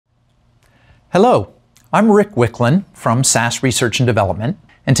Hello, I'm Rick Wicklin from SAS Research and Development,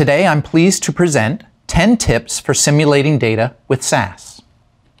 and today I'm pleased to present 10 tips for simulating data with SAS.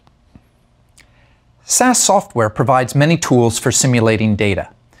 SAS software provides many tools for simulating data.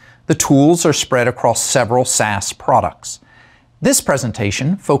 The tools are spread across several SAS products. This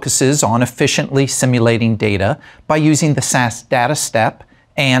presentation focuses on efficiently simulating data by using the SAS data step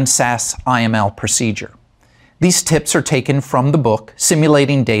and SAS IML procedure. These tips are taken from the book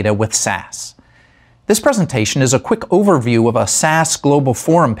Simulating Data with SAS. This presentation is a quick overview of a SAS Global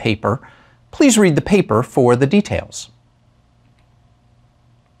Forum paper. Please read the paper for the details.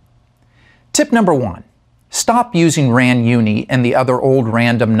 Tip number 1. Stop using RANDUNI and the other old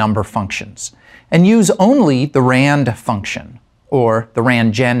random number functions, and use only the RAND function, or the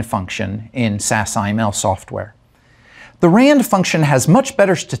RANDGen function in SAS IML software. The RAND function has much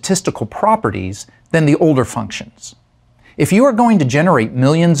better statistical properties than the older functions. If you are going to generate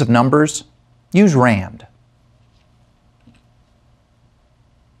millions of numbers, use RAND.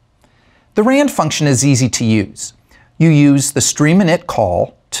 The RAND function is easy to use. You use the stream_init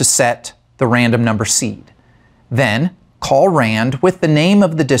call to set the random number seed. Then call RAND with the name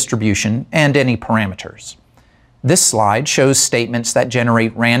of the distribution and any parameters. This slide shows statements that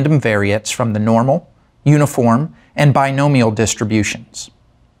generate random variates from the normal, uniform, and binomial distributions.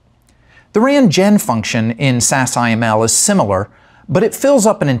 The RANDGen function in SAS IML is similar, but it fills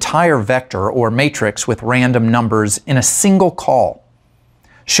up an entire vector or matrix with random numbers in a single call.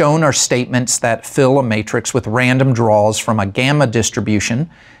 Shown are statements that fill a matrix with random draws from a gamma distribution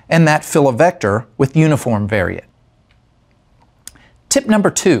and that fill a vector with uniform variate. Tip number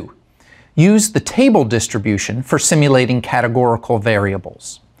 2. Use the table distribution for simulating categorical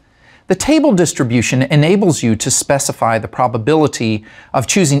variables. The table distribution enables you to specify the probability of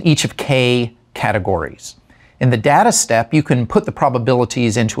choosing each of k categories. In the data step, you can put the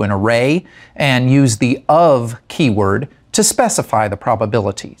probabilities into an array and use the of keyword to specify the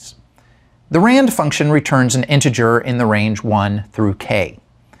probabilities. The RAND function returns an integer in the range 1 through k.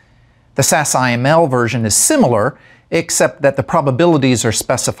 The SAS IML version is similar, except that the probabilities are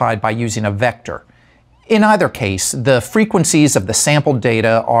specified by using a vector. In either case, the frequencies of the sampled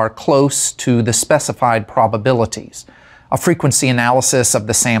data are close to the specified probabilities. A frequency analysis of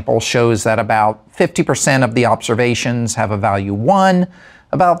the sample shows that about 50% of the observations have a value 1,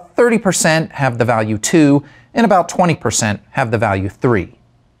 about 30% have the value 2, and about 20% have the value 3.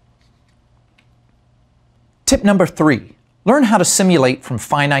 Tip number 3. Learn how to simulate from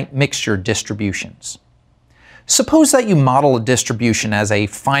finite mixture distributions. Suppose that you model a distribution as a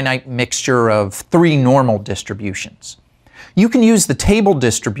finite mixture of 3 normal distributions. You can use the table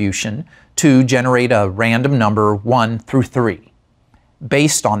distribution to generate a random number 1 through 3.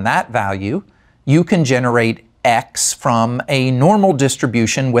 Based on that value, you can generate x from a normal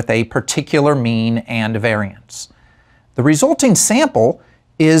distribution with a particular mean and variance. The resulting sample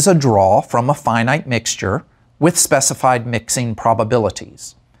is a draw from a finite mixture with specified mixing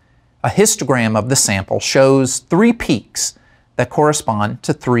probabilities. A histogram of the sample shows 3 peaks that correspond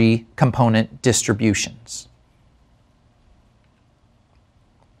to 3 component distributions.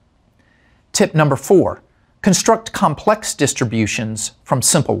 Tip number 4. Construct complex distributions from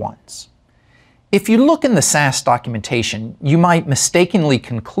simple ones. If you look in the SAS documentation, you might mistakenly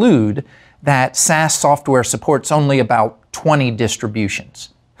conclude that SAS software supports only about 20 distributions.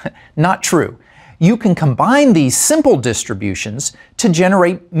 Not true. You can combine these simple distributions to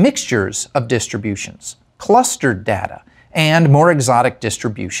generate mixtures of distributions, clustered data, and more exotic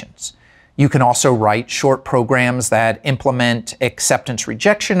distributions. You can also write short programs that implement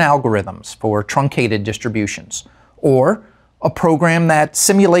acceptance-rejection algorithms for truncated distributions, or a program that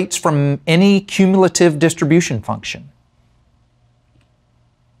simulates from any cumulative distribution function.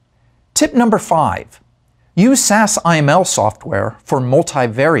 Tip number 5. Use SAS IML software for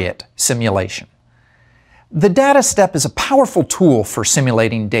multivariate simulation. The data step is a powerful tool for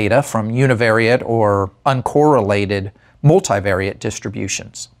simulating data from univariate or uncorrelated multivariate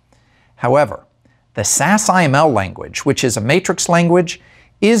distributions. However, the SAS IML language, which is a matrix language,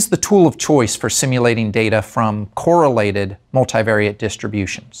 is the tool of choice for simulating data from correlated multivariate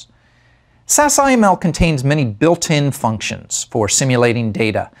distributions. SAS IML contains many built-in functions for simulating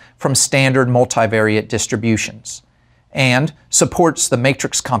data from standard multivariate distributions, and supports the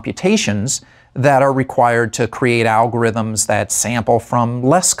matrix computations that are required to create algorithms that sample from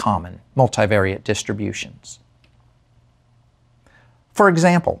less common multivariate distributions. For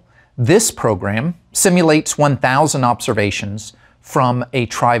example, this program simulates 1,000 observations from a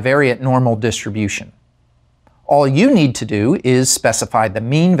trivariate normal distribution. All you need to do is specify the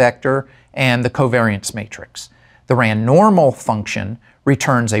mean vector and the covariance matrix. The RANDNormal function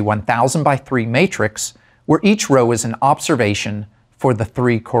returns a 1000 by 3 matrix where each row is an observation for the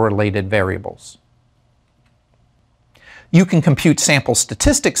 3 correlated variables. You can compute sample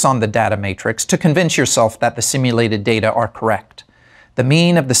statistics on the data matrix to convince yourself that the simulated data are correct. The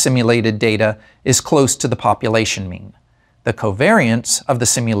mean of the simulated data is close to the population mean. The covariance of the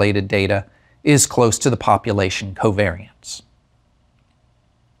simulated data is close to the population covariance.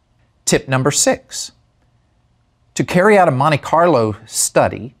 Tip number 6. To carry out a Monte Carlo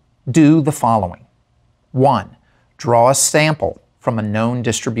study, do the following. 1. Draw a sample from a known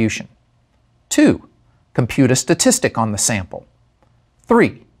distribution. 2. Compute a statistic on the sample.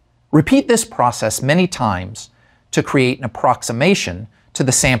 3. Repeat this process many times to create an approximation to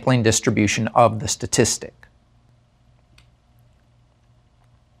the sampling distribution of the statistic.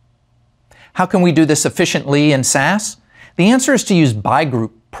 How can we do this efficiently in SAS? The answer is to use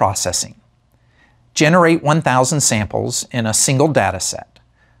by-group processing. Generate 1,000 samples in a single data set,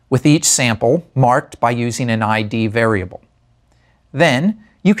 with each sample marked by using an ID variable. Then,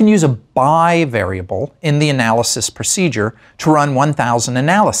 you can use a by variable in the analysis procedure to run 1,000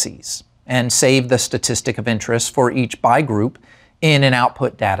 analyses and save the statistic of interest for each by group in an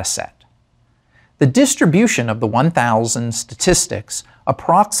output data set. The distribution of the 1,000 statistics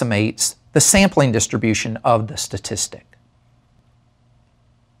approximates the sampling distribution of the statistic.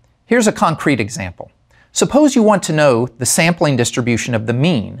 Here's a concrete example. Suppose you want to know the sampling distribution of the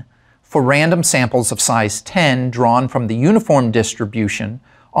mean for random samples of size 10 drawn from the uniform distribution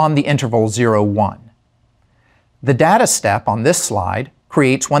on the interval 0, 1. The data step on this slide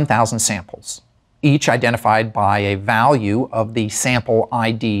creates 1,000 samples, each identified by a value of the sample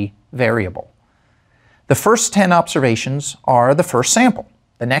ID variable. The first 10 observations are the first sample,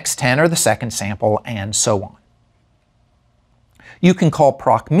 the next 10 are the second sample, and so on. You can call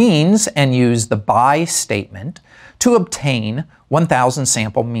proc means and use the by statement to obtain 1,000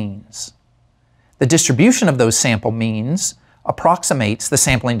 sample means. The distribution of those sample means approximates the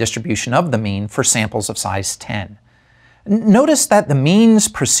sampling distribution of the mean for samples of size 10. Notice that the means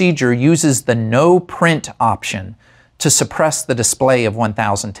procedure uses the no print option to suppress the display of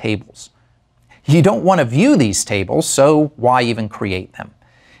 1,000 tables. You don't want to view these tables, so why even create them?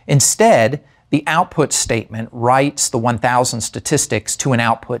 Instead, the output statement writes the 1,000 statistics to an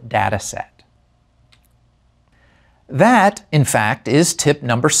output data set. That, in fact, is tip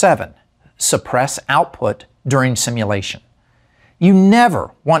number 7, suppress output during simulation. You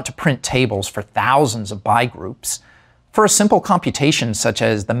never want to print tables for thousands of by groups. For a simple computation such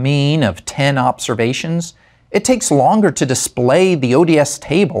as the mean of 10 observations, it takes longer to display the ODS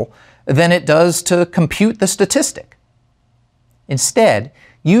table than it does to compute the statistic. Instead,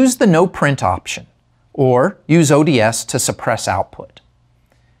 use the no print option, or use ODS to suppress output.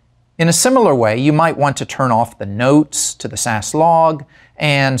 In a similar way, you might want to turn off the notes to the SAS log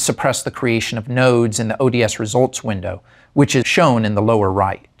and suppress the creation of nodes in the ODS results window, which is shown in the lower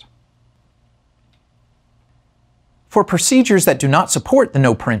right. For procedures that do not support the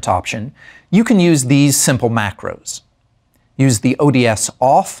no print option, you can use these simple macros. Use the ODS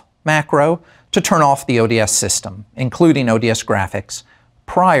off macro to turn off the ODS system, including ODS graphics,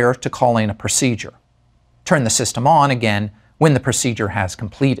 prior to calling a procedure. Turn the system on again when the procedure has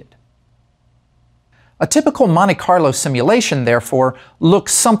completed. A typical Monte Carlo simulation, therefore,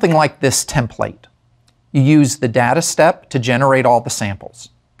 looks something like this template. You use the data step to generate all the samples.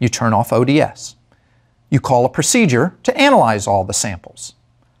 You turn off ODS. You call a procedure to analyze all the samples.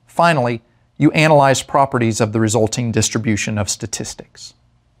 Finally, you analyze properties of the resulting distribution of statistics.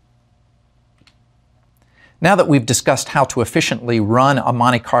 Now that we've discussed how to efficiently run a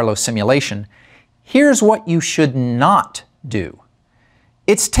Monte Carlo simulation, here's what you should not do.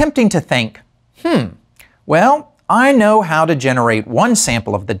 It's tempting to think, well, I know how to generate one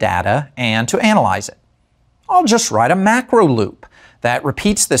sample of the data and to analyze it. I'll just write a macro loop that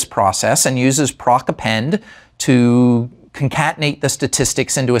repeats this process and uses proc append to concatenate the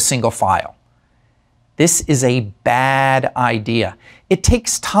statistics into a single file. This is a bad idea. It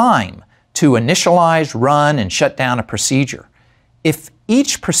takes time to initialize, run, and shut down a procedure. If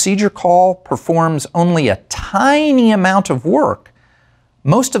each procedure call performs only a tiny amount of work,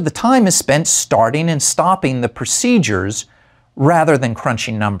 most of the time is spent starting and stopping the procedures rather than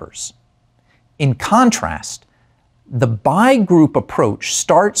crunching numbers. In contrast, the by-group approach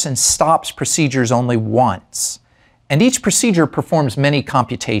starts and stops procedures only once, and each procedure performs many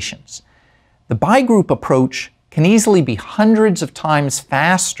computations. The by-group approach can easily be hundreds of times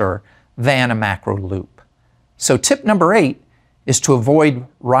faster than a macro loop. So tip number 8 is to avoid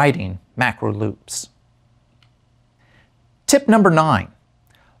writing macro loops. Tip number 9.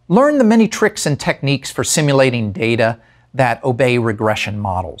 Learn the many tricks and techniques for simulating data that obey regression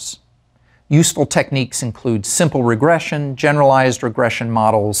models. Useful techniques include simple regression, generalized regression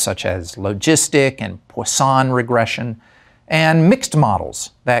models such as logistic and Poisson regression, and mixed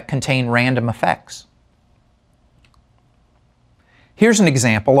models that contain random effects. Here's an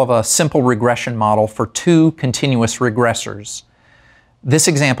example of a simple regression model for two continuous regressors. This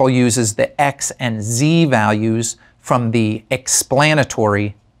example uses the x and z values from the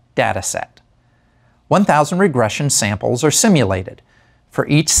explanatory dataset. 1,000 regression samples are simulated. For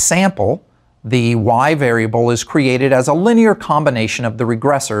each sample, the y variable is created as a linear combination of the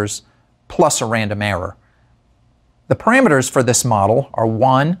regressors plus a random error. The parameters for this model are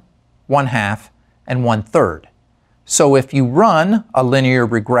 1, 1/2, and 1/3. So if you run a linear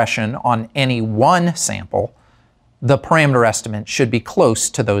regression on any one sample, the parameter estimate should be close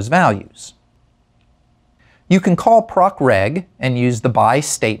to those values. You can call procreg and use the by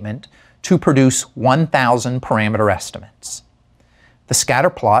statement to produce 1,000 parameter estimates. The scatter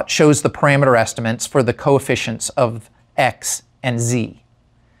plot shows the parameter estimates for the coefficients of x and z.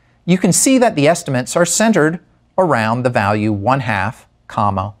 You can see that the estimates are centered around the value 1/2,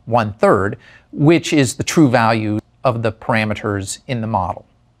 1/3, which is the true value of the parameters in the model.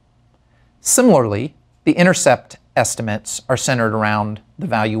 Similarly, the intercept estimates are centered around the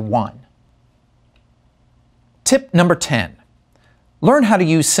value 1. Tip number 10. Learn how to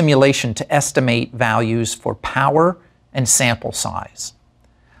use simulation to estimate values for power and sample size.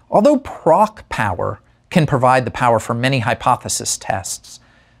 Although proc power can provide the power for many hypothesis tests,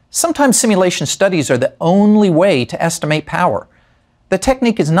 sometimes simulation studies are the only way to estimate power. The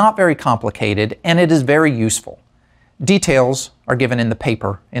technique is not very complicated and it is very useful. Details are given in the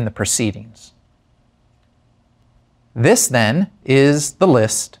paper in the proceedings. This then is the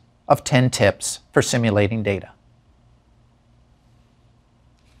list of 10 tips for simulating data.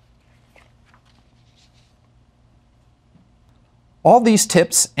 All these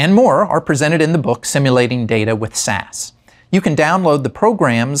tips and more are presented in the book Simulating Data with SAS. You can download the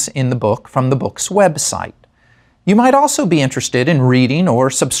programs in the book from the book's website. You might also be interested in reading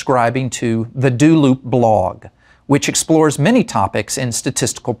or subscribing to the Do Loop blog, which explores many topics in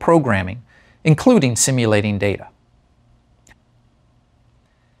statistical programming, including simulating data.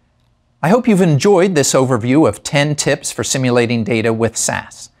 I hope you've enjoyed this overview of 10 tips for simulating data with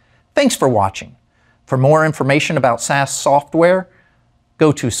SAS. Thanks for watching. For more information about SAS software,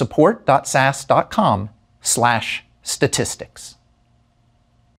 go to support.sas.com/statistics.